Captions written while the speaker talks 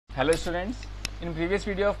Hello students, in previous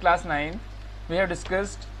video of class 9 we have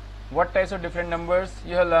discussed what types of different numbers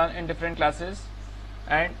you have learned in different classes,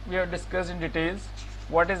 and we have discussed in details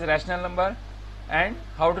what is rational number and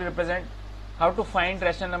how to find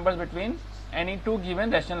rational numbers between any two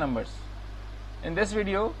given rational numbers. In this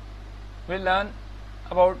video we will learn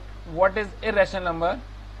about what is irrational number,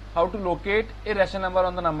 how to locate irrational number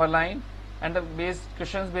on the number line, and the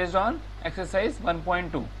questions based on exercise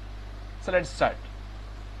 1.2. So let's start.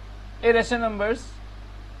 Irrational numbers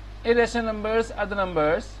are the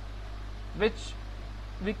numbers which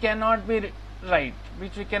we cannot write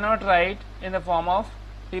in the form of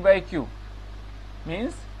p by q.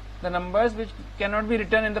 Means the numbers which cannot be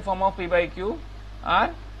written in the form of p by q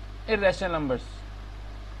are irrational numbers,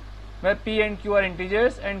 where p and q are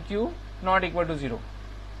integers and q not equal to 0.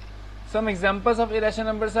 Some examples of irrational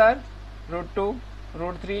numbers are root 2,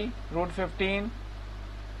 root 3, root 15,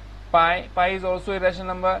 pi is also irrational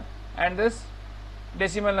number, and this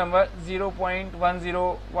decimal number 0.10,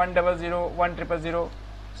 100, 100.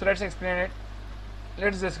 So let's explain it.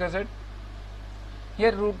 Let's discuss it.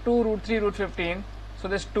 Here root 2, root 3, root 15. So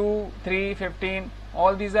this 2, 3, 15,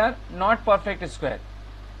 all these are not perfect square.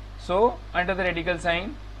 So under the radical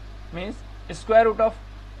sign means square root of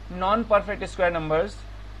non-perfect square numbers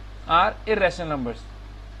are irrational numbers.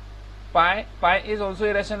 Pi is also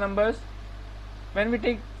irrational numbers. When we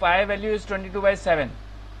take pi value is 22 by 7,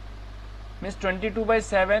 means 22 by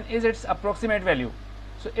 7 is its approximate value.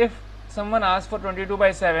 So if someone asks for 22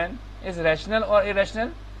 by 7 is rational or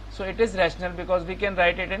irrational, so it is rational because we can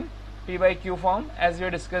write it in p by q form as we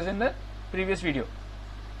discussed in the previous video.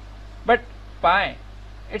 But pi,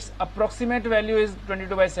 its approximate value is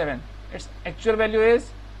 22 by 7, its actual value is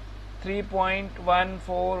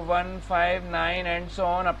 3.14159 and so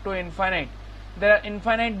on up to infinite. There are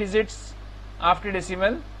infinite digits after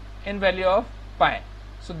decimal in value of pi.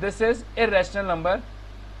 So this is irrational number,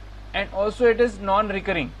 and also it is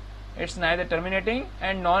non-recurring. It's neither terminating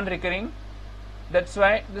and non-recurring. That's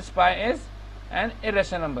why this pi is an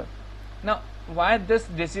irrational number. Now why this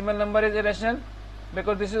decimal number is irrational?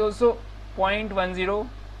 Because this is also 0.10,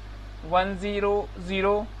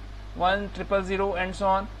 100, 100, and so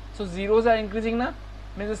on. So zeros are increasing now,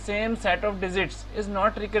 means the same set of digits is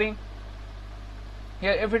not recurring.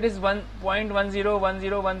 Here if it is 1.10, 10,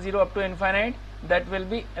 10 up to infinite, that will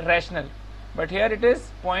be rational, but here it is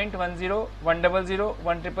 0.10, 100,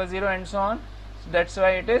 100, and so on. So that's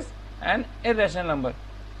why it is an irrational number.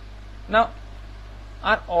 Now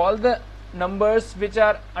are all the numbers which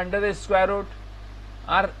are under the square root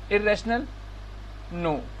are irrational?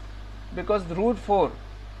 No, because root 4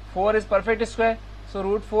 is perfect square, so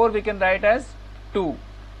root 4 we can write as 2.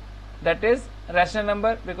 That is rational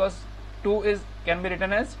number because 2 can be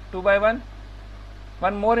written as 2 by 1.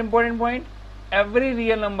 One more important point, every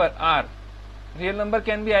real number r, real number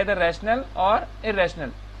can be either rational or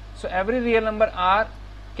irrational. So every real number r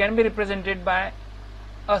can be represented by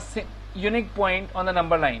a unique point on the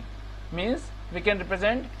number line. Means we can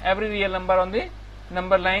represent every real number on the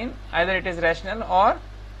number line, either it is rational or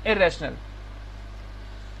irrational.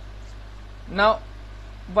 Now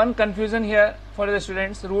one confusion here for the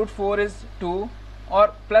students, root 4 is 2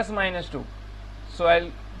 or plus minus 2. So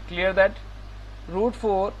I'll clear that. Root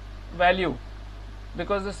 4 value,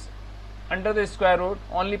 because this under the square root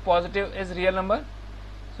only positive is real number,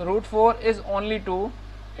 so root 4 is only 2,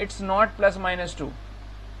 it's not plus minus 2,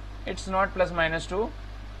 it's not plus minus 2,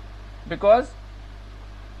 because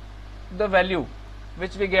the value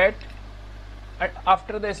which we get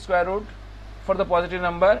after the square root for the positive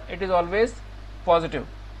number, it is always positive.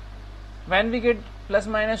 When we get plus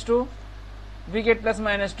minus 2, we get plus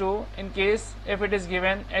minus 2 in case if it is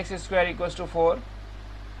given x square equals to 4.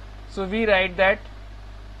 So we write that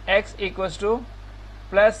x equals to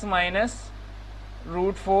plus minus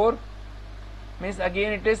root 4, means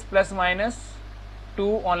again it is plus minus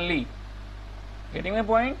 2 only. Getting my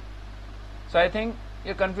point? So I think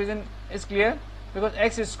your confusion is clear, because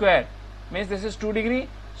x square means this is 2 degree,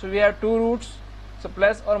 so we have two roots, so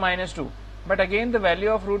plus or minus 2, but again the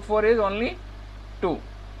value of root 4 is only 2.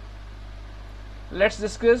 Let's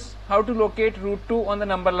discuss how to locate root 2 on the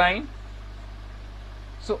number line.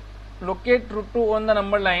 So locate root 2 on the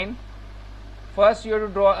number line. First you have to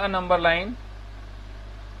draw a number line.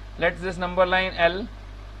 Let's this number line L,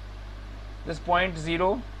 this point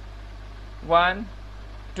 0, 1,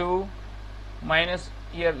 2, minus,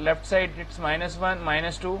 here left side it's minus 1,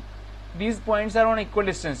 minus 2. These points are on equal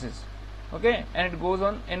distances, okay, and it goes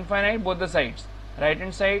on infinite both the sides. Right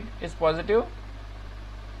hand side is positive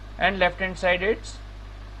and left hand side it's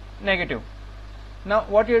negative. Now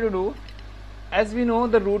what you have to do, as we know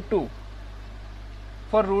the root 2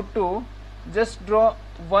 for root 2, just draw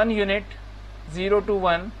 1 unit 0 to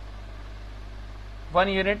 1, 1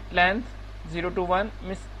 unit length 0 to 1,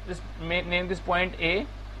 name this point A.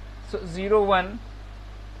 So 0 1,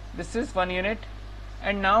 this is 1 unit,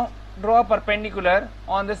 and now draw a perpendicular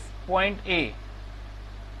on this point A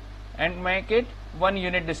and make it 1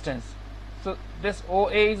 unit distance. So this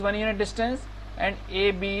OA is 1 unit distance and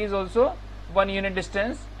AB is also 1 unit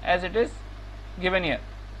distance as it is given here.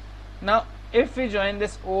 Now if we join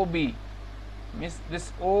this OB, means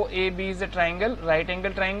this OAB is a triangle, right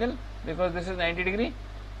angle triangle, because this is 90 degree.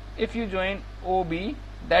 If you join OB,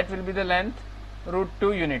 that will be the length root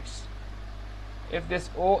 2 units. If this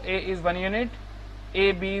OA is 1 unit,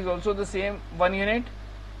 AB is also the same 1 unit,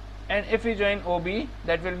 and if we join OB,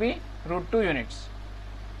 that will be root 2 units.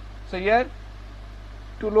 So here,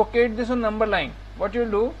 to locate this on number line, what you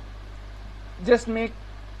will do,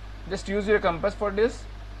 just use your compass for this.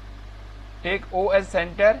 Take O as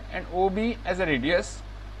center and OB as a radius,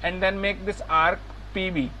 and then make this arc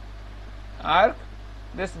PB, arc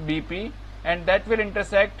this BP, and that will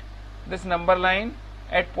intersect this number line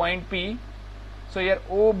at point P. So here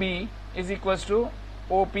OB is equals to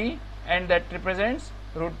OP, and that represents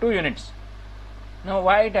root 2 units. Now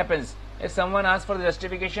why it happens? If someone asks for the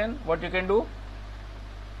justification, what you can do?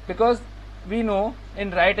 Because we know in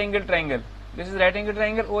right angle triangle, this is right angle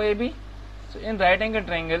triangle OAB. So in right angle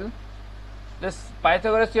triangle, this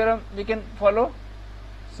Pythagoras theorem we can follow.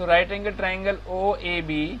 So right angle triangle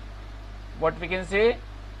OAB, what we can say,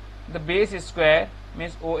 the base is square,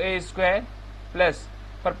 means OA is square, plus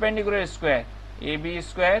perpendicular is square, AB is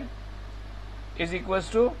square, is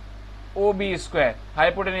equals to OB is square,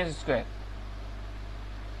 hypotenuse is square.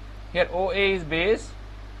 Here OA is base,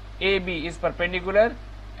 AB is perpendicular,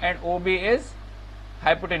 and OB is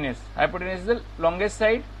hypotenuse. Hypotenuse is the longest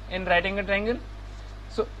side in right angle triangle.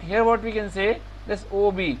 So here what we can say, this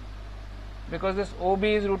OB, because this OB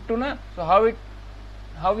is root 2 na, so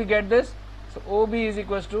how we get this? So OB is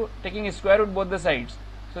equals to taking square root both the sides.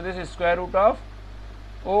 So this is square root of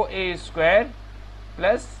OA square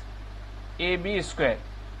plus AB square.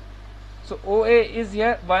 So OA is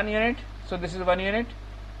here 1 unit, so this is 1 unit.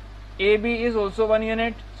 AB is also 1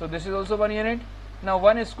 unit, so this is also 1 unit. Now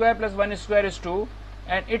 1 square plus 1 square is 2,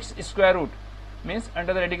 and its square root means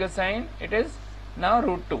under the radical sign it is now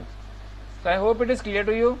root 2. So I hope it is clear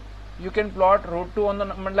to you. You can plot root 2 on the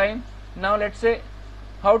number line. Now let's say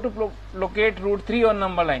how to locate root 3 on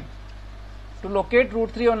number line. To locate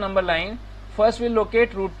root 3 on number line, first we'll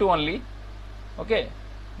locate root 2 only. Okay,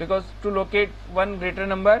 because to locate one greater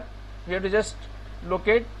number, we have to just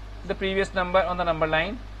locate the previous number on the number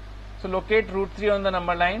line. So locate root 3 on the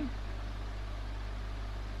number line.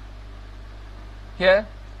 Here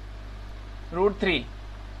root 3.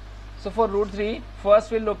 So for root 3,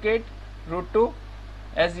 first we'll locate root 2,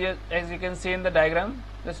 as you can see in the diagram,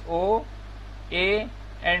 this O, A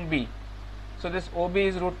and B. So this OB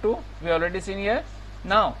is root 2, we already seen here.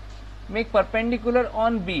 Now make perpendicular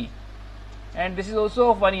on B, and this is also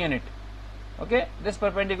of 1 unit. Okay, this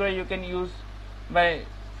perpendicular you can use by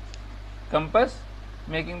compass,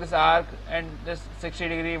 making this arc and this 60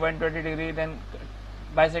 degree, 120 degree, then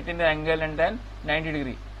bisecting the angle and then 90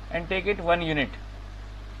 degree, and take it 1 unit.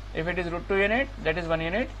 If it is root 2 unit, that is 1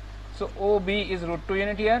 unit. So OB is root 2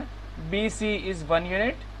 unit here, BC is 1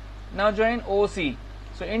 unit. Now join OC.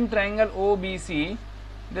 So in triangle OBC,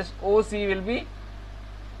 this OC will be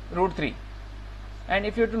root 3. And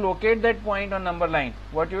if you have to locate that point on number line,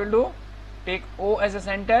 what you will do? Take O as a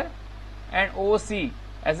center and OC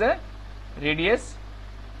as a radius,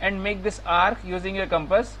 and make this arc using your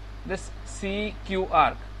compass, this CQ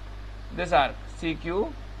arc. This arc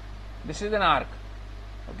CQ, this is an arc.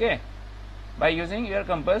 Okay, by using your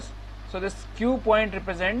compass. So this Q point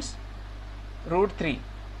represents root 3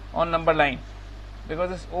 on number line, because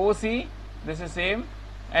this OC, this is same,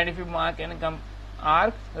 and if you mark an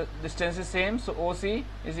arc, the distance is same. So OC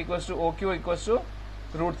is equals to OQ equals to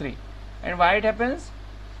root 3. And why it happens?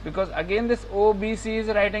 Because again this OBC is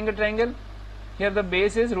a right angle triangle. Here the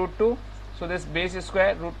base is root 2, so this base is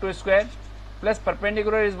square, root 2 is square, plus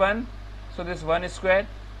perpendicular is 1, so this 1 is square,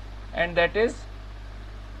 and that is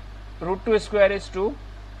root 2 square is 2,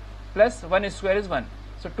 plus 1 square is 1.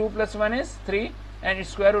 So 2 plus 1 is 3, and its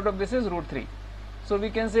square root of this is root 3. So we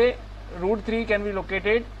can say root 3 can be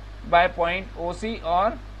located by point OC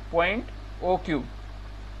or point OQ.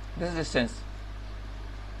 This is distance.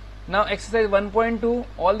 Now exercise 1.2,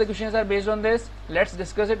 all the questions are based on this. Let's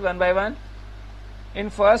discuss it one by one. In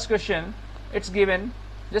first question, it's given,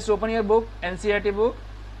 just open your book, NCERT book,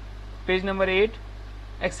 page number 8,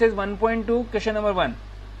 exercise 1.2, question number 1.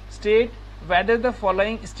 State whether the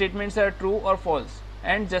following statements are true or false.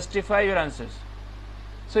 and justify your answers.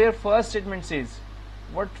 So your first statement says,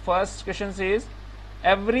 what first question says?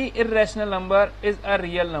 Every irrational number is a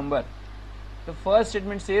real number. The first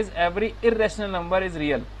statement says every irrational number is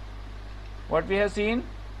real. What we have seen,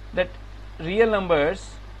 that real numbers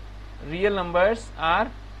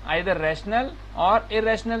are either rational or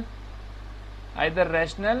irrational, either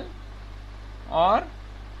rational or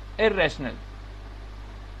irrational.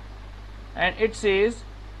 And it says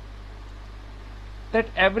that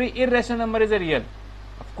every irrational number is a real.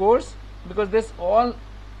 Of course, because this all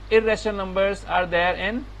irrational numbers are there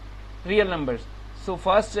in real numbers. So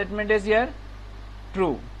first statement is here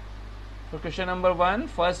true. For question number 1,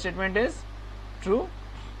 first statement is true,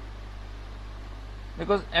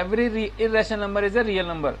 because every irrational number is a real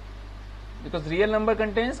number, because real number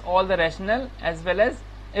contains all the rational as well as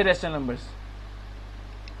irrational numbers.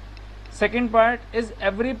 Second part is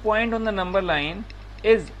every point on the number line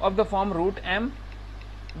is of the form root m,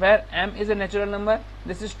 where m is a natural number.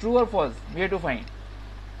 This is true or false, we have to find.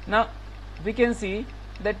 Now we can see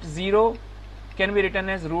that 0 can be written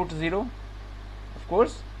as root 0. Of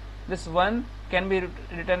course, this 1 can be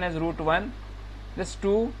written as root 1. This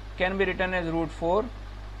 2 can be written as root 4.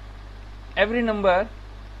 Every number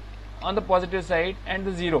on the positive side and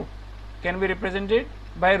the 0 can be represented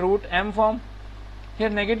by root m form. Here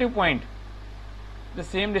negative point, the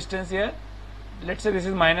same distance here, let's say this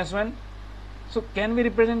is -1. So can we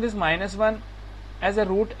represent this -1 as a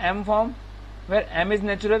root m form, where m is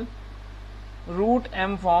natural? Root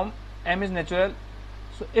m form, m is natural.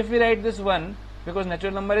 So if we write this 1, because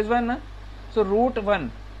natural number is 1, so root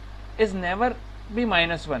 1 is never be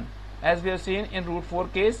 -1. As we have seen in root 4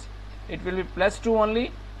 case, it will be +2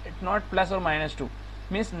 only, it's not plus or -2.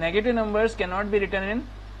 Means negative numbers cannot be written in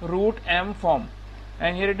root m form.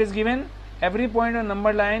 And here it is given every point on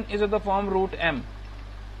number line is of the form root m.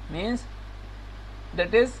 Means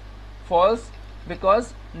that is false,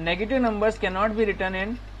 because negative numbers cannot be written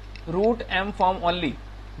in root m form only.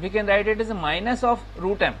 We can write it as a minus of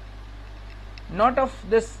root m, not of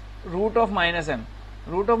this root of -m.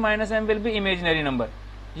 Root of -m will be imaginary number.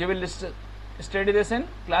 You will study this in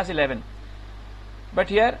class 11. But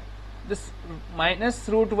here this minus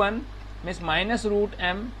root 1 means minus root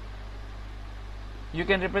m, you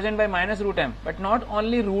can represent by minus root m, but not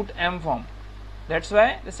only root m form. That's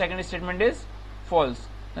why the second statement is false.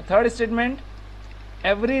 The third statement,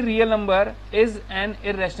 every real number is an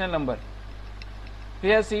irrational number. We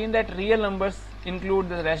have seen that real numbers include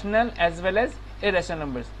the rational as well as irrational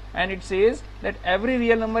numbers, and it says that every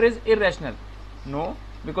real number is irrational. No,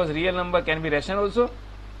 because real number can be rational also.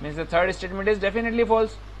 Means the third statement is definitely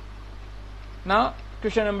false. Now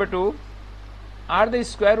question number 2, are the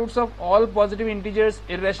square roots of all positive integers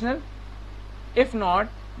irrational? If not,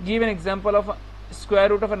 give an example of a square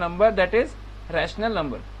root of a number that is rational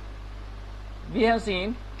number. We have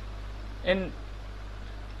seen in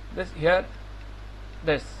this here,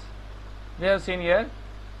 we have seen here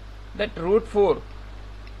that root 4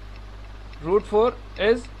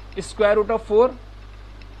 is square root of 4,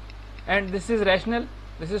 and this is rational,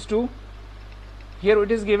 this is 2. Here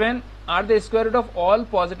it is given, are the square root of all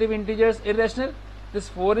positive integers irrational? This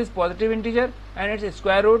 4 is positive integer and its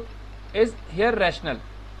square root is here rational.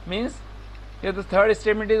 Means here the third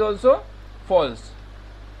statement is also false.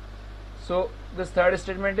 So this third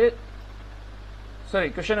statement is,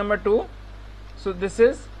 question number 2. So this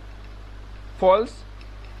is false,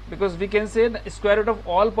 because we can say the square root of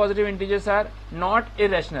all positive integers are not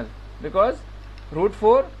irrational, because root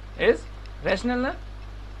 4 is rational, na?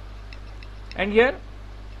 And here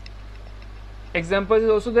examples is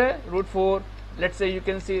also there, root 4, let's say you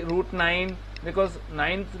can see root 9, because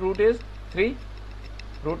 9th root is 3,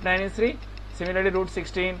 root 9 is 3, similarly root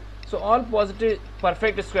 16. So all positive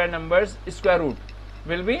perfect square numbers square root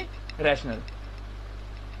will be rational.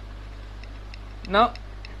 Now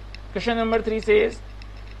question number 3 says,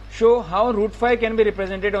 show how root 5 can be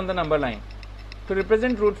represented on the number line. To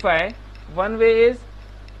represent root 5, one way is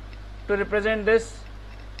to represent this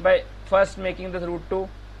by first making this root 2,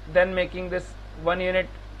 then making this 1 unit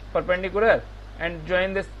perpendicular and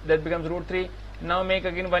join this, that becomes root 3. Now make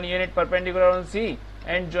again 1 unit perpendicular on C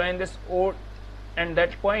and join this O and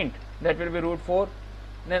that point, that will be root 4.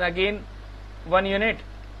 Then again 1 unit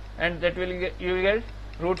and that will get, you will get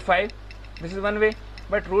root 5. This is one way.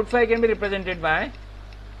 But root 5 can be represented by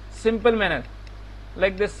simple manner,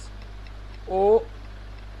 like this OA.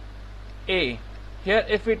 Here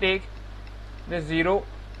if we take this 0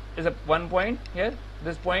 is a 1 point here,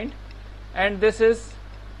 this point, and this is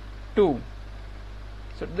 2.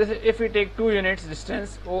 So this, if we take 2 units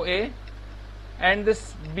distance OA and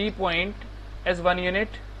this B point as 1 unit,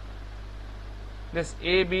 this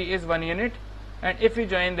AB is 1 unit, and if we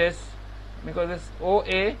join this, because this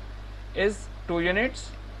OA is 2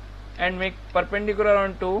 units, and make perpendicular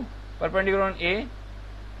on A,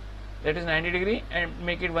 that is 90 degree, and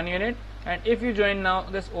make it 1 unit, and if you join now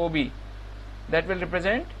this OB, that will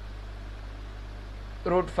represent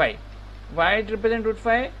root 5. Why it represent root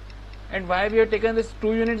 5 and why we have taken this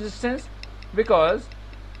 2 unit distance? Because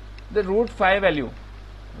the root 5 value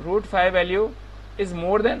is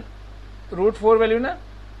more than root 4 value na?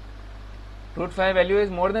 Root 5 value is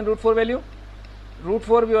more than root 4 value. Root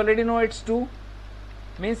 4 we already know it's 2.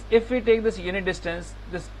 Means if we take this unit distance,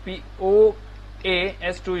 this OA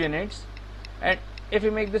as 2 units, and if we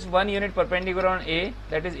make this 1 unit perpendicular on A,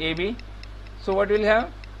 that is AB, so what we will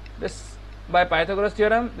have? This, by Pythagoras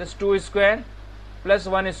theorem, this 2 square plus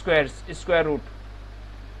 1 square is square root.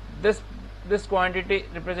 This quantity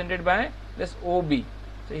represented by this OB.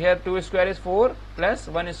 So here 2 square is 4 plus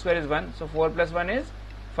 1 square is 1. So 4 plus 1 is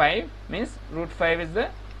 5, means root 5 is the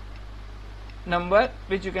number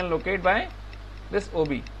which you can locate by this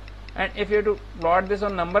OB. And if you have to plot this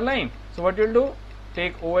on number line, so what you will do?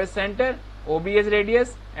 Take O as center, OB as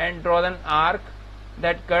radius, and draw an arc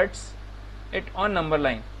that cuts it on number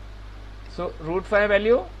line. So root 5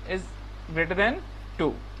 value is greater than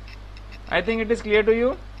 2. I think it is clear to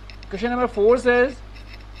you. Question number 4 says,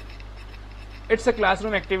 it's a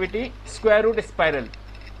classroom activity, square root spiral.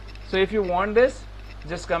 So if you want this,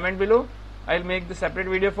 just comment below. I'll make the separate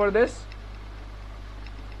video for this.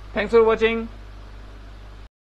 Thanks for watching.